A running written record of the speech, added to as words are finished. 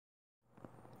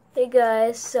Hey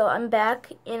guys, so I'm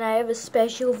back and I have a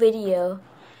special video.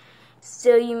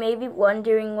 So you may be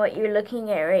wondering what you're looking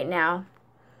at right now.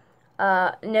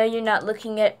 No, you're not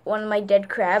looking at one of my dead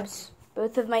crabs.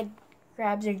 Both of my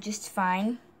crabs are just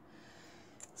fine.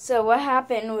 So what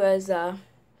happened was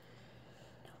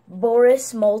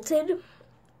Boris molted.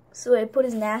 So I put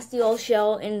his nasty old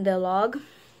shell in the log.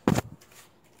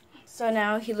 So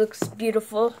now he looks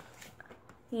beautiful.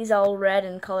 He's all red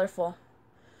and colorful.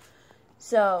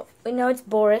 So, we know it's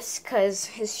Boris because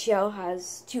his shell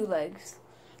has 2 legs,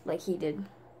 like he did.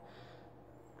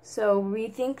 So, we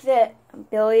think that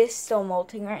Billy is still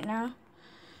molting right now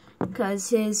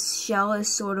because his shell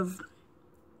is sort of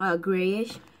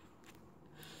grayish.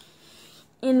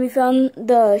 And we found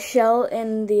the shell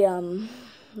in the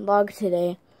log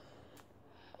today.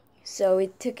 So, we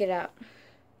took it out.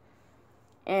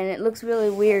 And it looks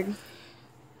really weird.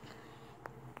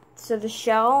 So, the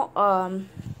shell,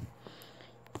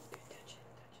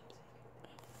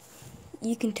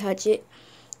 you can touch it,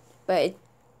 but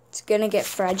it's gonna get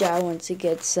fragile once it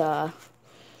gets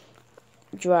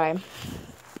dry.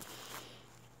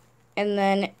 And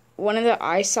then one of the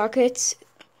eye sockets,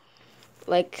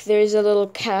 like there's a little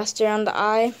cast around the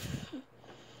eye,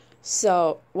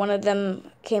 so one of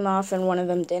them came off and one of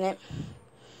them didn't.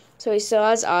 So he still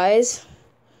has eyes,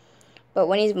 but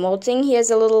when he's molting, he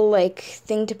has a little like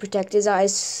thing to protect his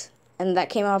eyes, and that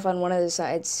came off on one of the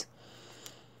sides.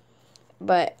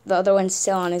 But the other one's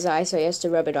still on his eye, so he has to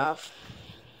rub it off.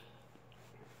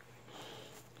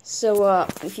 So,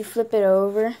 if you flip it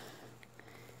over,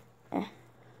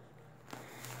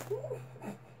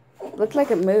 looked like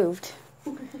it moved.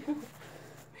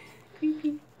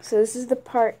 So this is the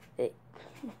part, it's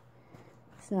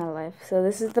not alive. So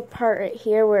this is the part right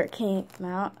here where it came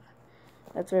out.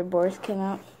 That's where Boris came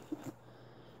out.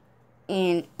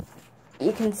 And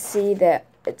you can see that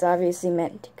it's obviously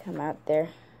meant to come out there.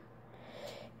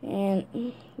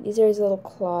 And these are his little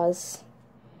claws.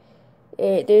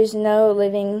 There's no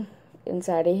living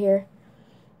inside of here.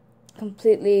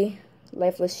 Completely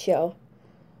lifeless shell.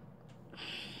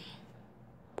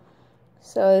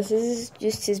 So this is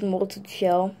just his molted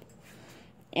shell.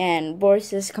 And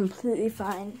Boris is completely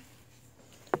fine.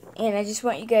 And I just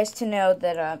want you guys to know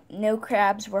that no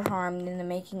crabs were harmed in the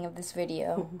making of this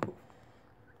video.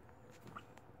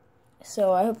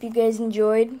 So I hope you guys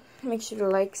enjoyed. Make sure to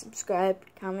like, subscribe,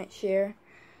 comment, share,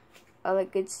 all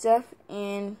that good stuff.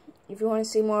 And if you want to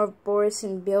see more of Boris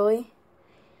and Billy,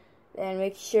 then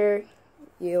make sure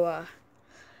you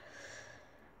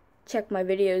check my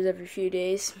videos every few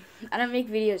days. I don't make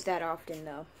videos that often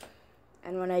though,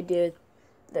 and when I do,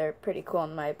 they're pretty cool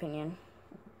in my opinion.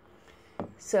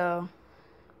 So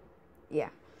yeah.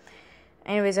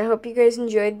 Anyways, I hope you guys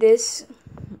enjoyed this,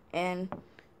 and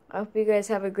I hope you guys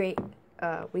have a great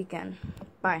weekend.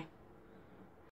 Bye.